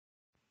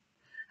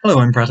Hello,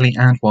 I'm Bradley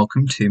and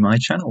welcome to my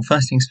channel.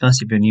 First things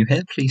first, if you're new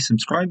here, please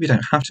subscribe. You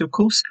don't have to, of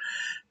course,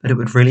 but it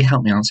would really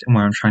help me out in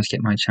where I'm trying to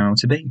get my channel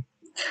to be.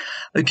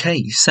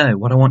 Okay, so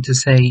what I want to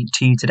say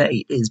to you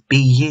today is be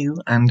you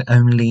and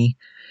only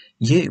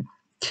you.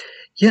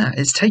 Yeah,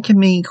 it's taken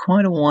me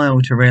quite a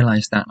while to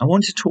realise that. I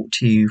want to talk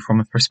to you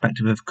from a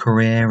perspective of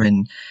career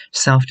and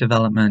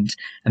self-development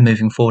and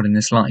moving forward in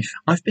this life.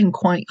 I've been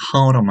quite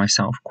hard on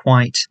myself,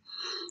 quite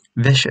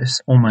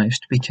vicious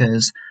almost,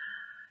 because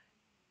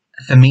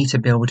for me to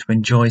be able to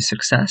enjoy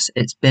success,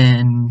 it's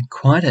been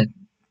quite a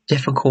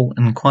difficult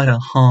and quite a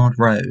hard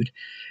road.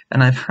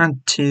 And I've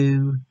had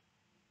to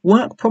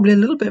work probably a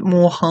little bit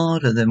more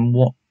harder than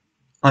what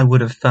I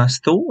would have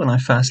first thought when I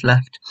first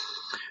left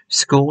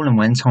school and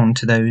went on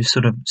to those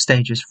sort of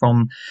stages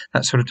from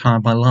that sort of time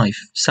of my life.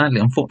 Sadly,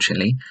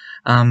 unfortunately,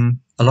 a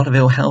lot of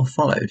ill health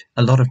followed,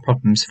 a lot of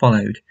problems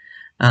followed.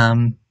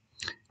 And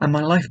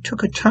my life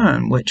took a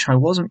turn which I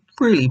wasn't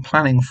really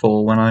planning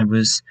for when I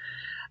was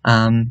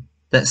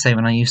let's say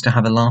when I used to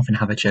have a laugh and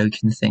have a joke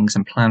and things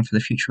and plan for the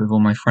future with all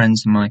my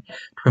friends and my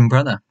twin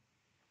brother.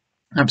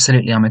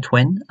 Absolutely, I'm a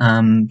twin.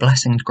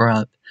 Blessing to grow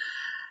up.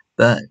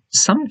 But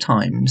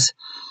sometimes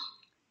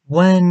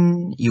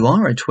when you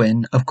are a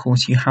twin, of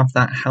course, you have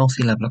that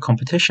healthy level of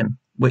competition,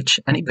 which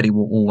anybody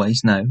will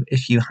always know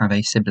if you have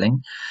a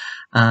sibling.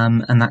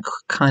 And that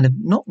kind of,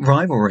 not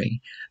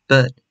rivalry,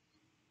 but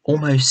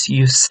almost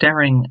you're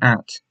staring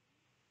at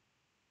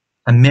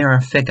a mirror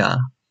figure.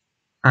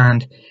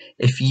 And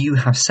if you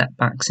have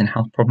setbacks and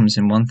health problems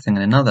in one thing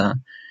and another,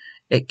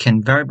 it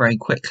can very, very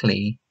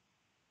quickly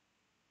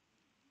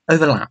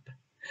overlap.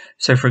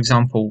 So, for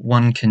example,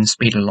 one can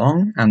speed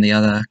along and the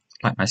other,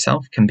 like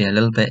myself, can be a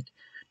little bit,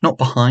 not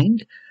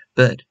behind,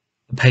 but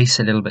the pace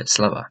a little bit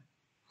slower.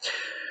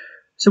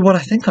 So what I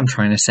think I'm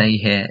trying to say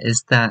here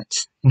is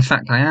that, in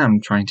fact, I am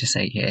trying to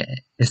say here,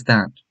 is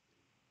that,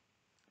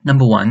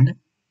 number one,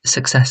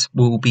 success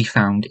will be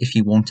found if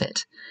you want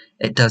it.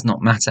 It does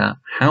not matter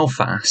how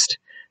fast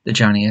the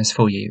journey is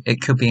for you.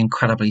 It could be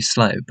incredibly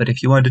slow, but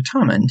if you are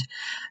determined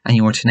and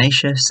you are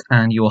tenacious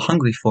and you're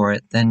hungry for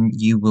it, then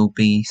you will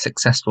be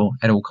successful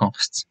at all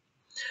costs.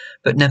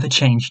 But never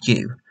change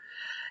you.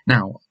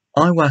 Now,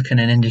 I work in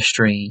an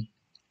industry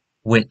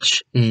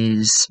which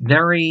is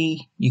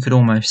very, you could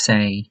almost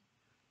say,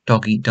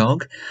 dog eat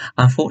dog.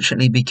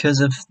 Unfortunately, because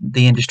of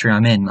the industry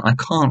I'm in, I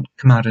can't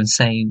come out and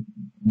say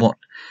what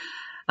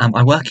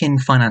I work in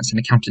finance and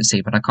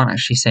accountancy, but I can't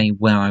actually say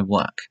where I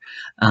work.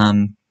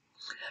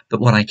 But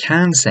what I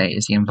can say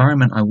is the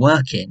environment I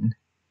work in,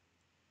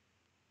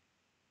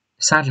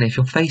 sadly, if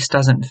your face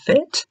doesn't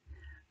fit,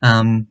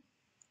 and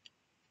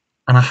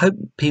I hope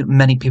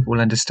many people will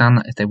understand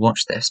that if they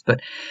watch this,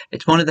 but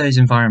it's one of those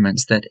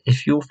environments that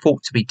if you're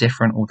thought to be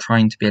different or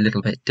trying to be a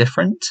little bit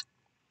different,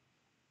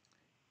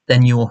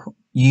 then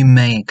you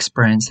may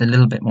experience a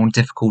little bit more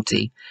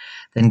difficulty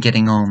than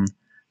getting on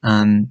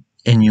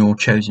in your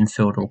chosen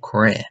field or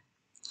career.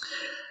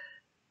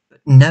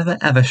 Never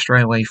ever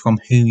stray away from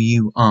who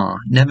you are.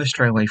 Never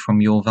stray away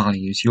from your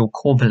values, your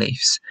core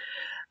beliefs,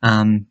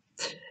 and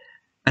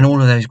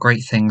all of those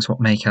great things what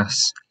make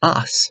us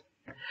us.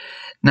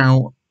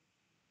 Now,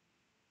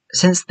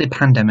 since the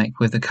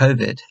pandemic with the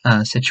COVID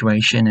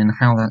situation and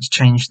how that's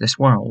changed this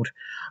world,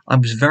 I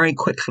was very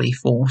quickly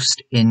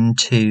forced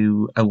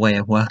into a way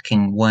of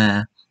working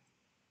where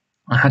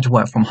I had to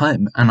work from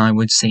home and I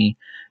would see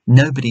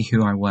nobody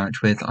who I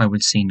worked with. I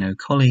would see no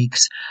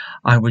colleagues.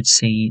 I would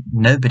see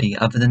nobody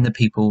other than the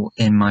people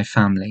in my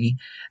family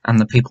and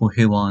the people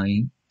who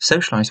I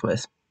socialise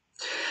with.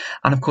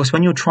 And of course,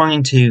 when you're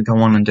trying to go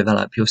on and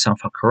develop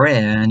yourself a career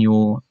and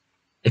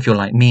if you're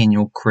like me and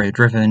you're career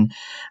driven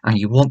and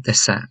you want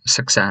this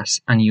success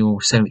and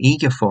you're so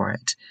eager for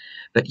it,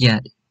 but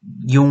yet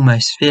you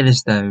almost feel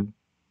as though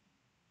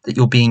that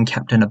you're being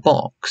kept in a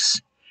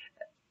box,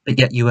 but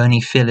yet you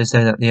only feel as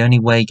though that the only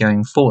way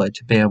going forward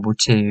to be able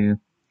to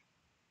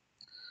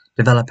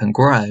develop and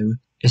grow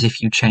is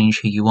if you change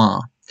who you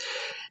are.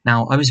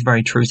 Now, I was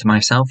very true to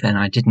myself and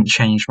I didn't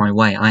change my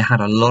way. I had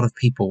a lot of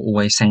people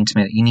always saying to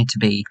me that you need to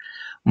be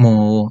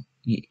more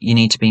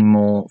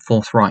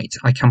forthright.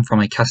 I come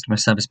from a customer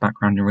service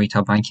background in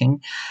retail banking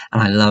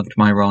and I loved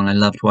my role and I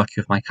loved working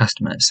with my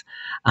customers.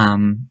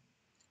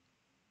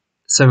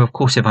 So of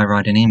course, if I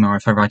write an email, or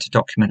if I write a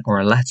document or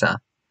a letter,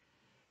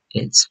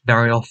 it's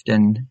very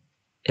often,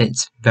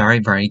 it's very,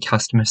 very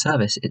customer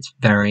service. It's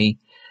very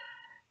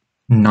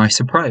nice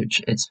approach.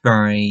 It's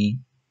very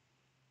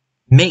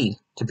me,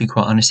 to be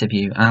quite honest with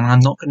you, and I'm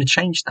not going to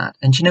change that.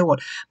 And you know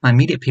what? My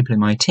immediate people in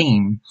my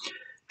team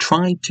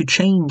tried to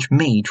change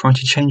me, tried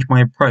to change my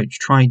approach,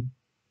 tried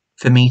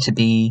for me to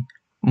be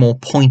more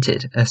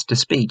pointed, as to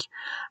speak.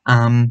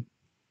 And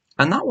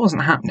that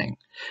wasn't happening.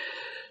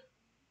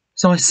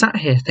 So I sat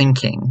here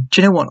thinking,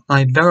 do you know what?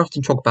 I very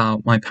often talk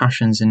about my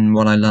passions and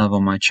what I love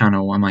on my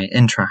channel and my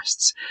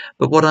interests.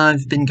 But what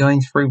I've been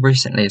going through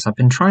recently is I've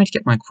been trying to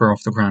get my career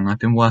off the ground. I've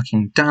been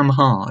working damn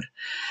hard.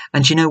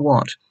 And you know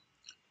what?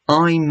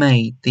 I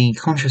made the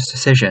conscious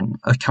decision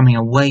of coming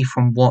away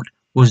from what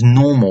was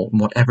normal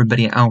and what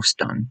everybody else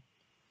done.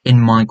 in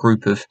my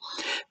group of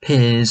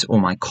peers or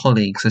my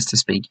colleagues, as to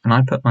speak, and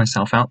I put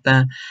myself out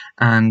there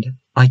and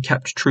I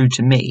kept true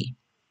to me.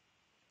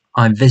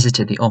 I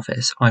visited the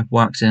office. I've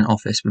worked in an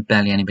office with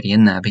barely anybody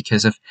in there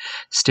because of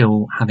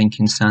still having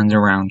concerns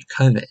around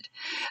COVID.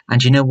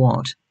 And you know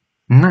what?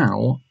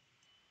 Now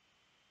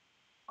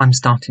I'm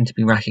starting to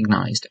be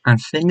recognised,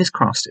 and fingers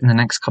crossed in the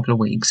next couple of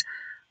weeks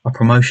a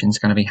promotion's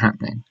going to be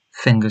happening.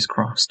 Fingers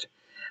crossed.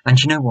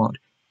 And you know what?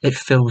 It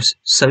feels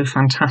so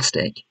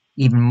fantastic.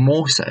 Even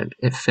more so,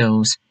 it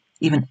feels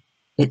that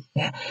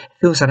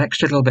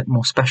extra little bit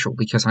more special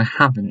because I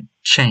haven't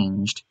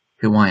changed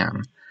who I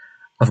am.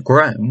 I've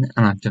grown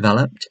and I've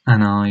developed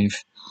and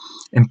I've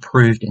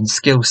improved in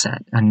skill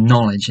set and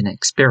knowledge and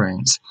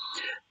experience.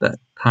 But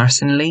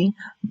personally,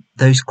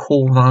 those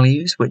core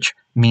values which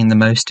mean the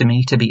most to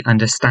me, to be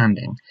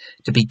understanding,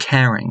 to be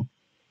caring,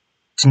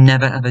 to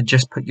never ever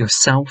just put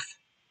yourself,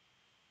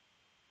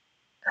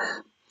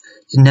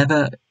 to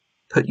never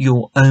put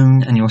your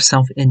own and your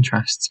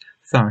self-interests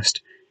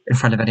first in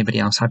front of anybody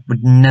else. I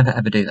would never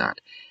ever do that.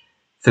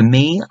 For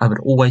me, I would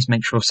always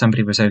make sure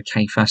somebody was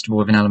okay, first of all,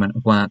 with an element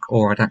of work,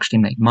 or I'd actually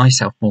make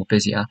myself more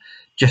busier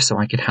just so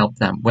I could help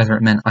them, whether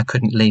it meant I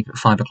couldn't leave at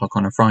 5 o'clock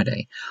on a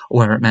Friday,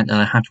 or whether it meant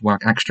that I had to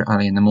work extra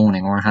early in the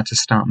morning, or I had to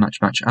start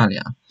much, much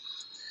earlier.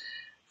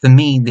 For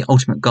me, the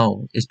ultimate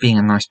goal is being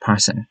a nice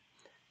person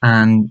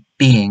and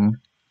being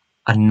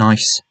a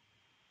nice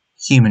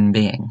human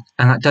being.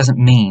 And that doesn't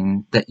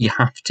mean that you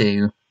have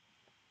to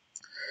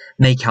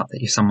make out that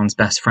you're someone's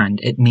best friend.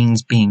 It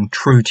means being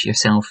true to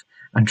yourself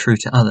and true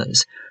to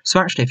others. So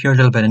actually, if you're a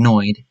little bit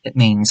annoyed, it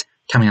means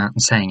coming out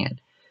and saying it.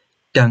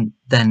 Don't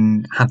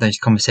then have those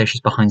conversations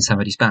behind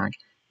somebody's back.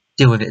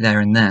 Deal with it there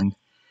and then.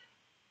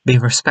 Be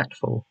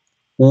respectful.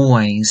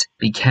 Always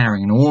be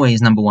caring, and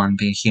always, number one,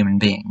 be a human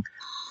being.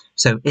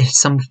 So if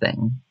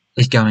something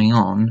is going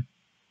on,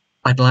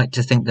 I'd like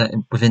to think that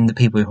within the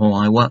people who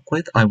I work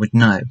with, I would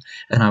know,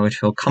 and I would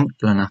feel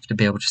comfortable enough to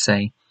be able to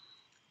say,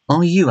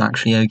 are you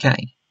actually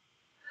okay?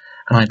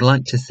 And I'd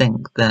like to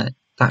think that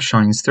that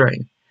shines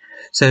through.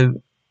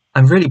 So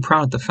I'm really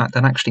proud of the fact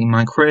that actually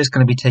my career is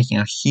going to be taking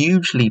a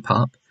huge leap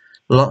up,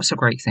 lots of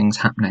great things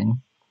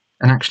happening,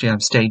 and actually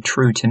I've stayed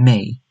true to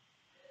me.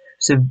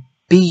 So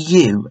be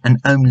you and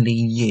only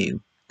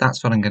you.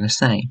 That's what I'm going to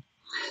say.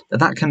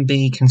 That can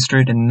be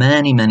construed in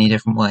many, many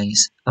different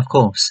ways. Of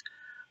course,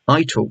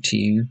 I talk to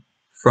you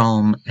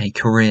from a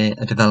career,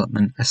 a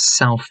development, a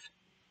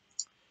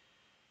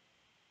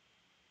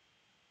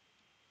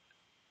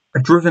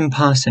driven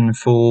person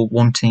for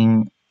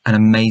wanting an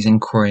amazing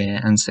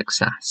career and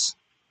success.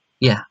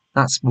 Yeah,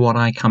 that's what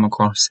I come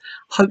across,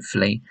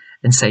 hopefully,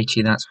 and say to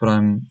you that's what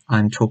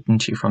I'm talking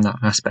to you from that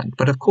aspect.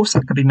 But of course,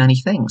 that could be many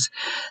things.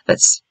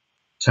 Let's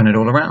turn it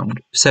all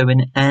around. So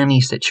in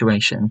any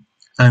situation,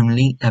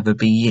 only ever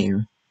be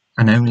you,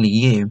 and only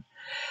you.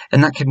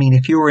 And that could mean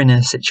if you're in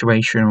a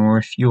situation or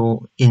if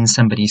you're in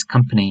somebody's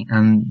company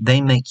and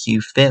they make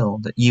you feel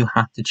that you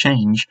have to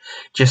change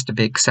just to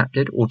be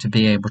accepted or to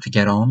be able to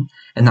get on,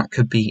 and that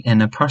could be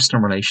in a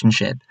personal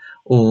relationship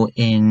or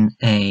in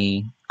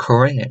a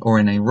career or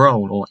in a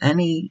role or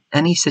any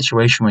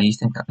situation where you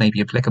think that may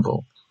be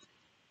applicable,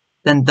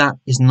 then that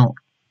is not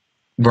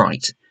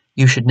right.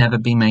 You should never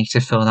be made to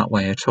feel that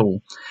way at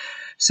all.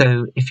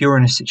 So if you're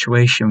in a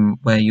situation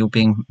where you're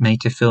being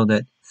made to feel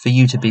that for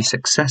you to be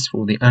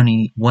successful, the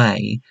only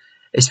way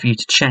is for you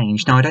to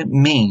change. Now, I don't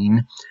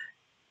mean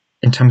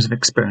in terms of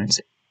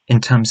experience,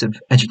 in terms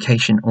of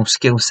education or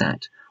skill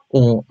set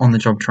or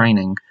on-the-job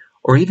training,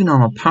 or even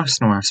on a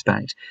personal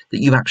aspect,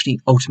 that you actually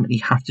ultimately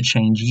have to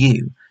change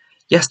you.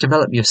 Yes,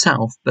 develop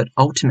yourself, but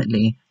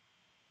ultimately,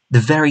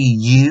 the very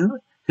you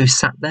who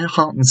sat there,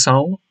 heart and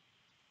soul,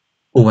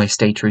 always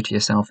stay true to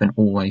yourself and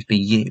always be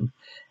you.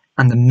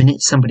 And the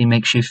minute somebody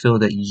makes you feel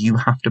that you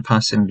have to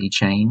personally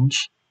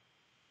change,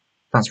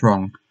 that's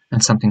wrong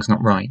and something's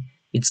not right.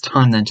 It's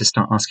time then to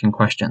start asking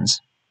questions.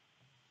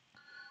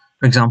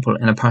 For example,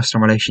 in a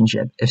personal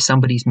relationship, if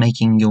somebody's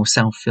making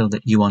yourself feel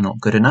that you are not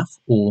good enough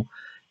or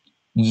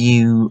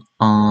you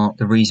are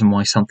the reason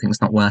why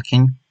something's not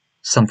working,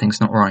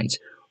 something's not right.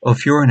 Or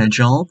if you're in a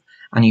job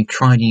and you've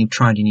tried and you've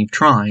tried and you've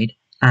tried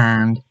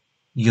and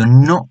you're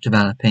not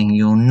developing,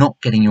 you're not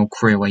getting your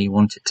career where you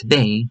want it to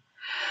be,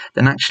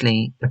 then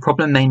actually the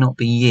problem may not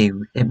be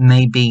you. It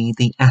may be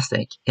the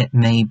ethic. It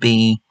may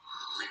be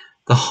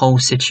the whole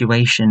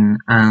situation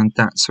and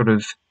that sort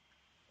of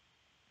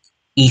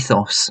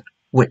ethos,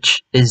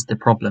 which is the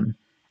problem.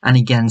 And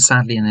again,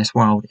 sadly in this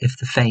world, if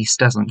the face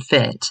doesn't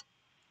fit,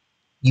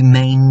 you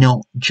may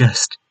not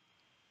just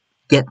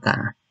get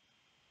there.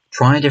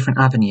 Try a different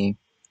avenue.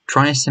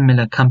 Try a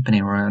similar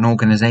company or an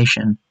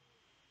organization.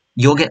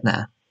 You'll get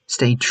there.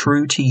 Stay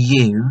true to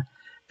you,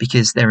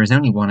 because there is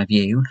only one of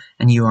you,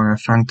 and you are a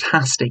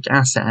fantastic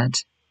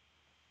asset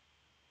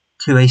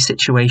to a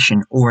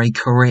situation or a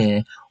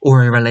career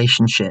or a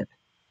relationship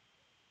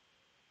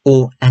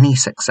or any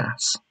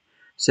success.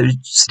 So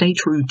stay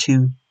true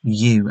to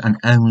you and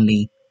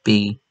only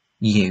be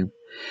you.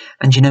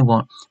 And you know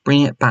what?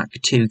 Bringing it back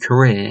to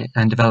career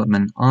and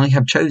development, I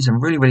have chosen a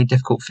really, really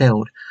difficult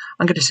field.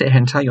 I'm going to sit here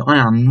and tell you I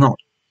am not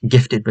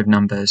gifted with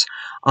numbers.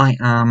 I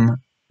am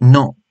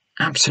not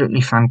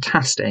absolutely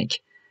fantastic,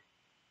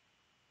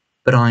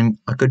 but I'm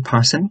a good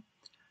person.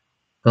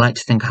 I like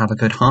to think I have a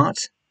good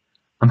heart.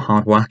 I'm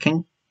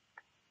hardworking,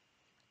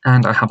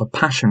 and I have a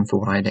passion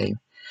for what I do.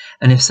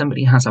 And if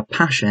somebody has a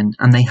passion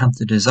and they have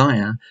the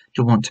desire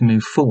to want to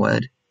move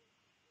forward,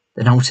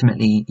 then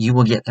ultimately you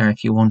will get there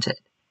if you want it.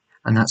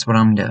 And that's what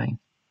I'm doing.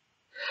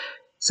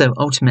 So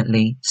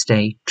ultimately,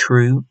 stay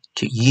true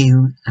to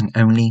you and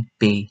only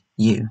be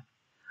you.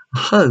 I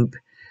hope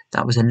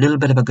that was a little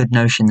bit of a good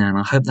notion there, and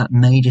I hope that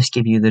may just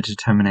give you the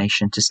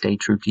determination to stay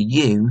true to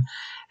you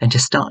and to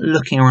start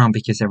looking around,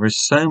 because there is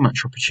so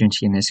much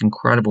opportunity in this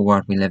incredible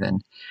world we live in.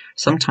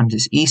 Sometimes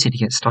it's easy to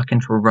get stuck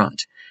into a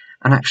rut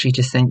and actually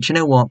to think, do you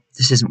know what,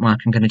 this isn't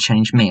working, I'm going to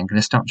change me, I'm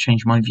going to start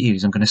changing my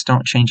views, I'm going to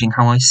start changing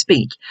how I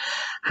speak,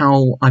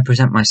 how I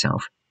present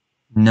myself.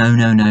 No,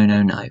 no, no,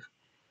 no, no.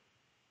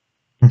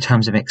 In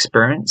terms of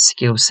experience,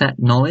 skill set,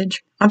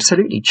 knowledge,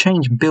 absolutely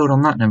change and build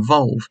on that and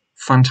evolve.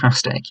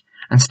 Fantastic.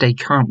 And stay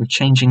current with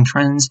changing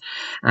trends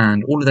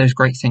and all of those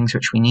great things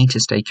which we need to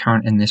stay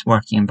current in this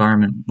working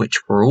environment,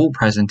 which we're all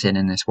present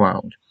in this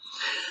world.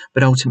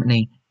 But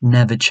ultimately,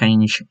 never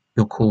change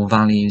your core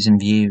values and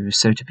views.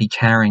 So to be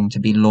caring, to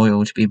be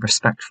loyal, to be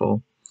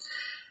respectful.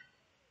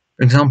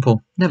 For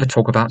example, never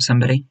talk about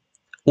somebody.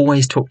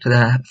 Always talk to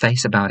their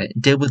face about it.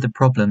 Deal with the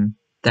problem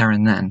there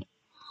and then.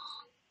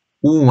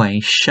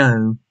 Always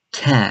show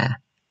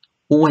care.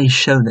 Always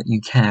show that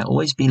you care.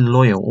 Always be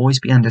loyal. Always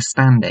be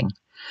understanding.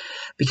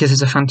 Because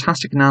there's a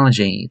fantastic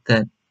analogy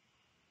that,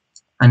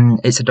 and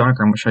it's a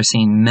diagram which I've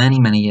seen many,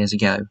 many years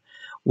ago,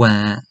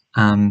 where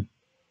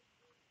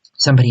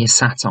somebody is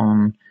sat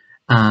on,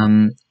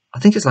 I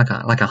think it's like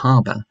a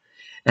harbour,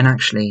 and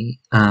actually,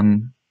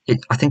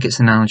 I think it's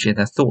an analogy of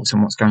their thoughts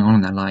and what's going on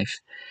in their life,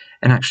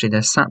 and actually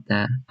they're sat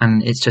there,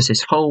 and it's just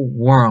this whole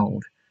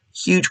world,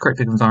 huge, great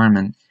big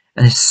environment,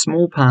 and this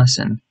small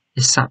person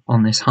is sat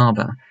on this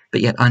harbour,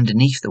 but yet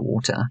underneath the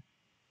water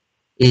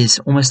is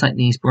almost like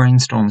these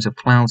brainstorms of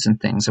clouds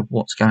and things of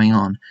what's going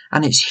on.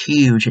 And it's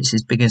huge, it's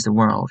as big as the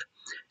world.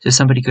 So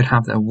somebody could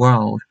have their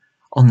world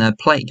on their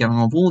plate going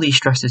on with all these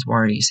stresses,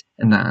 worries,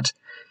 and that.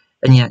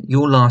 And yet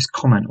your last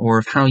comment or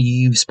of how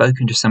you've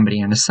spoken to somebody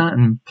in a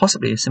certain,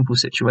 possibly a simple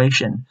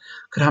situation,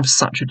 could have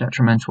such a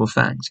detrimental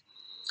effect.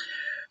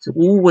 So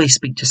always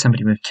speak to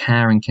somebody with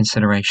care and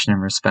consideration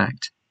and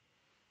respect.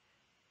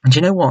 And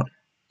you know what?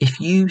 If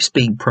you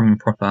speak prim and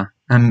proper,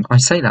 and I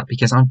say that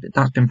because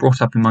that's been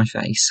brought up in my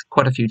face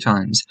quite a few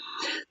times,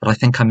 that I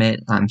think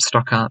I'm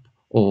stuck up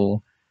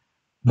or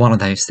one of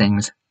those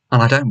things,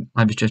 and I don't.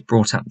 I was just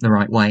brought up the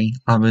right way.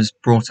 I was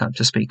brought up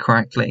to speak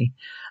correctly.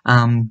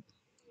 My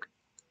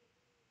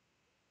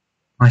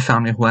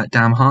family have worked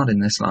damn hard in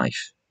this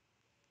life.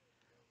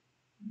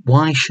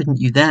 Why shouldn't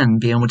you then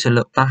be able to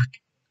look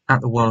back at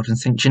the world and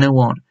think, do you know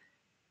what?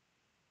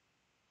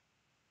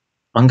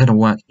 I'm going to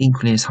work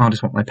equally as hard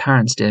as what my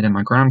parents did and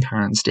my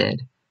grandparents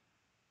did.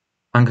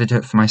 I'm going to do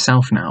it for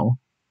myself now.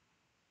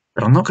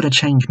 But I'm not going to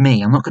change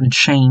me. I'm not going to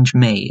change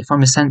me. If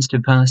I'm a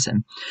sensitive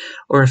person,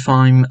 or if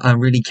I'm a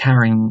really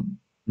caring,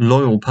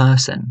 loyal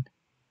person,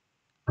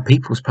 a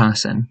people's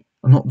person,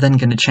 I'm not then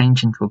going to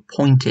change into a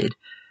pointed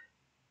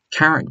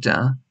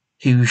character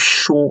who's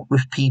short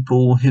with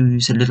people,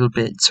 who's a little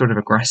bit sort of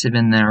aggressive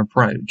in their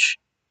approach.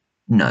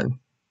 No.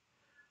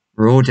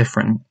 We're all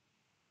different.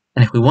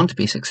 And if we want to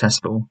be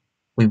successful,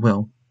 we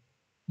will.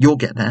 You'll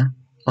get there.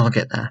 I'll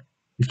get there.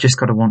 We've just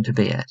got to want to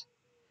be it.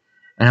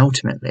 And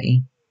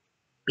ultimately,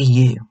 be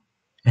you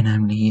and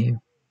only you.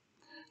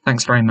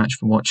 Thanks very much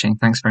for watching.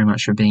 Thanks very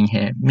much for being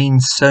here. It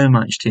means so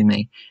much to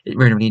me. It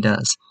really, really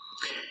does.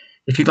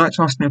 If you'd like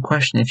to ask me a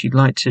question, if you'd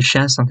like to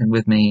share something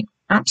with me,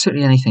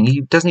 absolutely anything.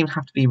 It doesn't even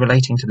have to be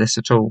relating to this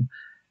at all.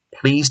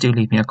 Please do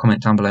leave me a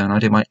comment down below and I'll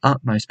do my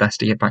utmost best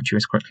to get back to you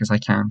as quickly as I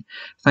can.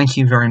 Thank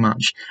you very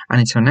much. And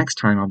until next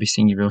time, I'll be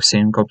seeing you real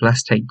soon. God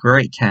bless, take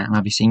great care, and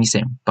I'll be seeing you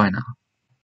soon. Bye now.